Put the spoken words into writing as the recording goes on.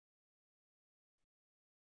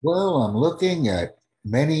Well, I'm looking at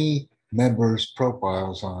many members'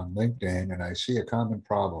 profiles on LinkedIn and I see a common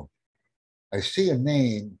problem. I see a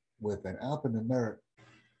name with an alphanumeric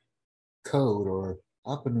code or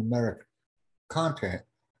alphanumeric content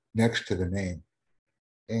next to the name.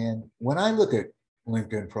 And when I look at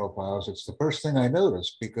LinkedIn profiles, it's the first thing I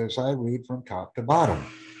notice because I read from top to bottom.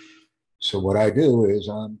 So, what I do is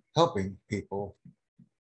I'm helping people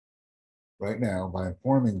right now by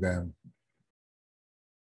informing them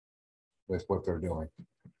with what they're doing.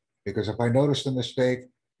 Because if I notice the mistake,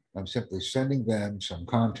 I'm simply sending them some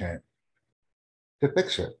content to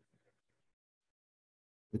fix it.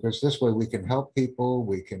 Because this way we can help people,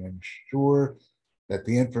 we can ensure that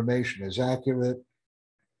the information is accurate,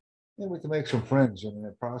 and we can make some friends in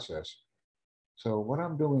the process. So what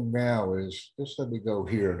I'm doing now is just let me go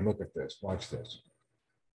here and look at this. Watch this.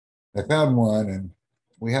 I found one, and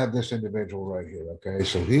we have this individual right here. Okay,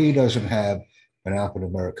 so he doesn't have an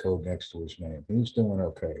alphanumeric code next to his name. He's doing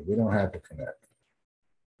okay. We don't have to connect.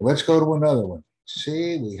 Let's go to another one.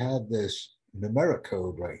 See, we have this numeric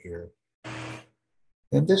code right here.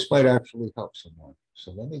 And this might actually help someone.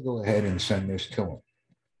 So let me go ahead and send this to him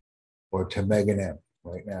or to Megan M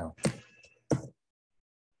right now.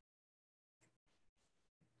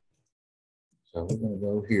 So we're going to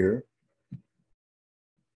go here.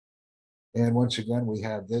 And once again, we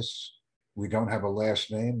have this. We don't have a last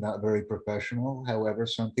name, not very professional. However,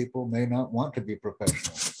 some people may not want to be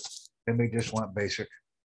professional. They may just want basic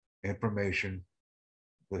information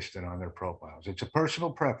listed on their profiles. It's a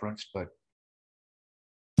personal preference, but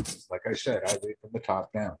like I said, I read from the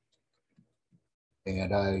top down.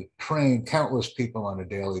 And I train countless people on a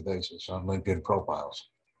daily basis on LinkedIn profiles.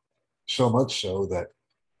 So much so that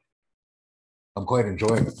I'm quite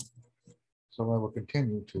enjoying it. So I will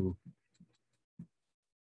continue to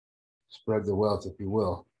spread the wealth, if you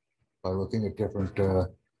will, by looking at different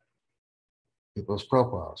people's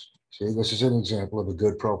profiles. See, this is an example of a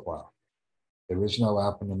good profile. There is no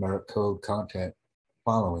alphanumeric code content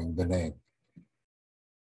following the name.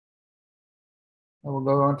 And we'll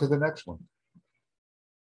go on to the next one.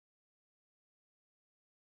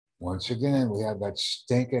 Once again, we have that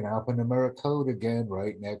stinking alphanumeric code again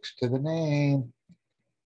right next to the name.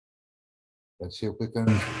 Let's see if we can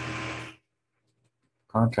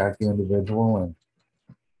contact the individual and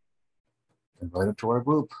invite him to our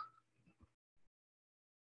group.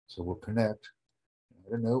 So we'll connect.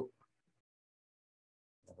 Add a note.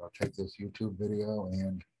 And I'll take this YouTube video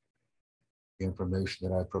and the information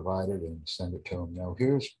that I provided and send it to him. Now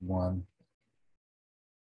here's one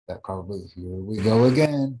that probably, here we go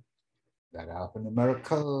again. That alphanumeric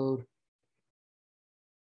code.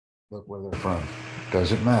 Look where they're from.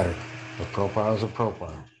 Doesn't matter. A profile is a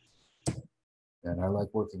profile. And I like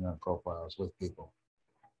working on profiles with people.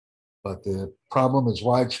 But the problem is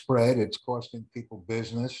widespread. It's costing people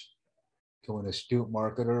business. To an astute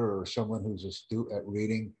marketer or someone who's astute at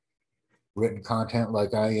reading written content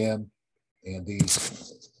like I am. And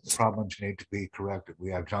these problems need to be corrected. We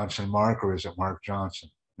have Johnson Mark, or is it Mark Johnson?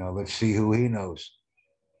 Now let's see who he knows.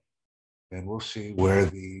 And we'll see where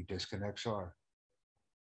the disconnects are.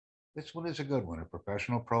 This one is a good one, a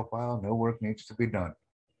professional profile. No work needs to be done.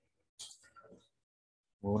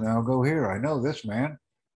 We'll now go here. I know this man.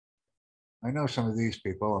 I know some of these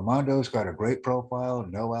people. Armando's got a great profile,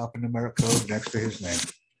 no alphanumeric code next to his name.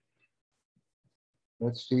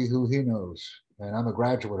 Let's see who he knows. And I'm a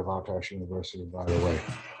graduate of Altash University, by the way.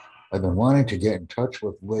 I've been wanting to get in touch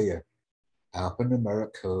with Leah.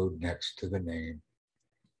 Alphanumeric code next to the name.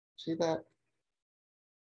 See that?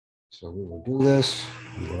 So we will do this.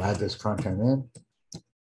 We will add this content in.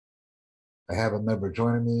 I have a member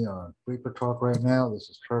joining me on Creeper Talk right now. This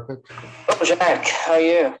is perfect. Oh, Jack, how are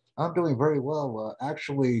you? I'm doing very well.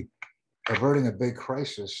 Actually, averting a big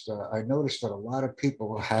crisis. I noticed that a lot of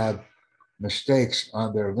people have mistakes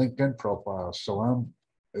on their LinkedIn profiles. So I'm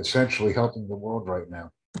essentially helping the world right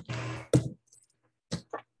now.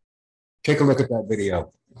 Take a look at that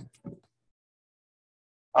video.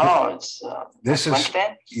 Oh, it's this is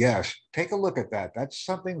LinkedIn? Yes. Take a look at that. That's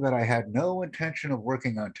something that I had no intention of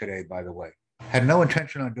working on today, by the way. Had no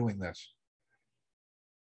intention on doing this.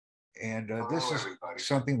 And this is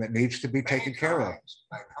something that needs to be taken care of.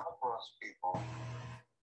 I come across people.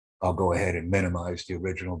 I'll go ahead and minimize the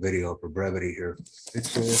original video for brevity here.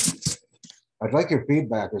 I'd like your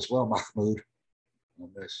feedback as well, Mahmoud, on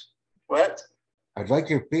this. What? I'd like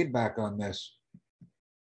your feedback on this.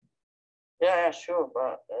 Yeah, sure.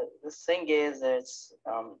 But the thing is, it's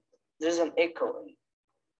there's an echo.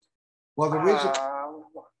 Well, the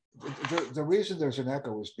reason there's an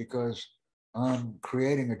echo is because I'm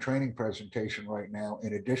creating a training presentation right now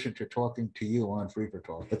in addition to talking to you on Free for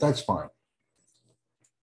Talk, but that's fine.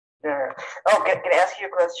 Yeah. Oh, can I ask you a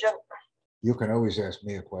question? You can always ask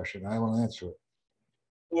me a question. I will answer it.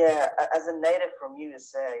 Yeah, as a native from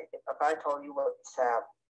USA, if I told you WhatsApp,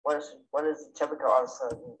 what is the typical answer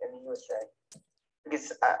in the USA?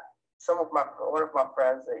 Because one of my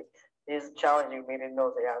friends is challenging me to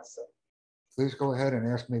know the answer. Please go ahead and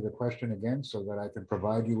ask me the question again so that I can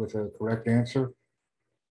provide you with a correct answer.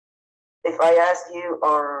 If I ask you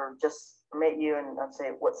or just meet you and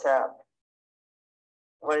say WhatsApp,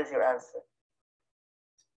 what is your answer?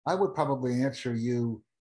 I would probably answer you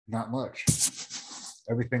not much.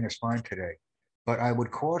 Everything is fine today. But I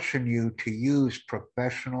would caution you to use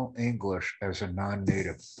professional English as a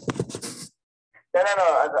non-native. No,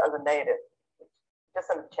 as a native. Just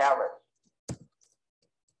a challenge.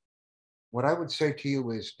 What I would say to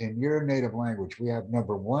you is in your native language, we have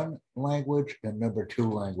number one language and number two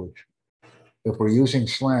language. If we're using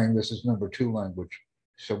slang, this is number two language.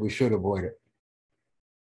 So we should avoid it.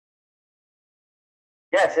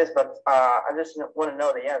 Yes, but I just want to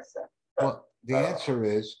know the answer. Well, the answer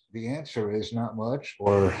is not much,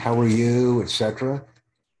 or how are you, etc.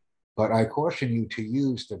 But I caution you to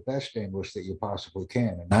use the best English that you possibly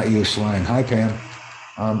can and not use slang. Hi, Pam.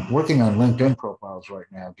 I'm working on LinkedIn profiles right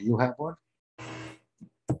now. Do you have one?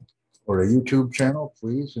 Or a YouTube channel?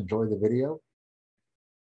 Please enjoy the video.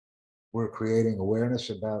 We're creating awareness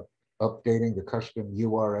about updating the custom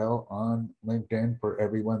URL on LinkedIn for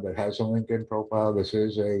everyone that has a LinkedIn profile. This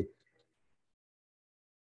is a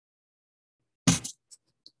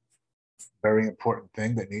very important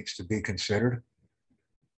thing that needs to be considered.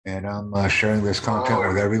 And I'm sharing this content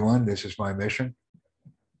with everyone. This is my mission.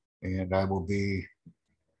 And I will be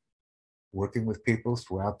working with people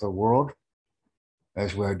throughout the world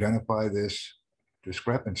as we identify this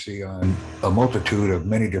discrepancy on a multitude of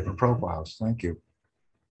many different profiles. Thank you.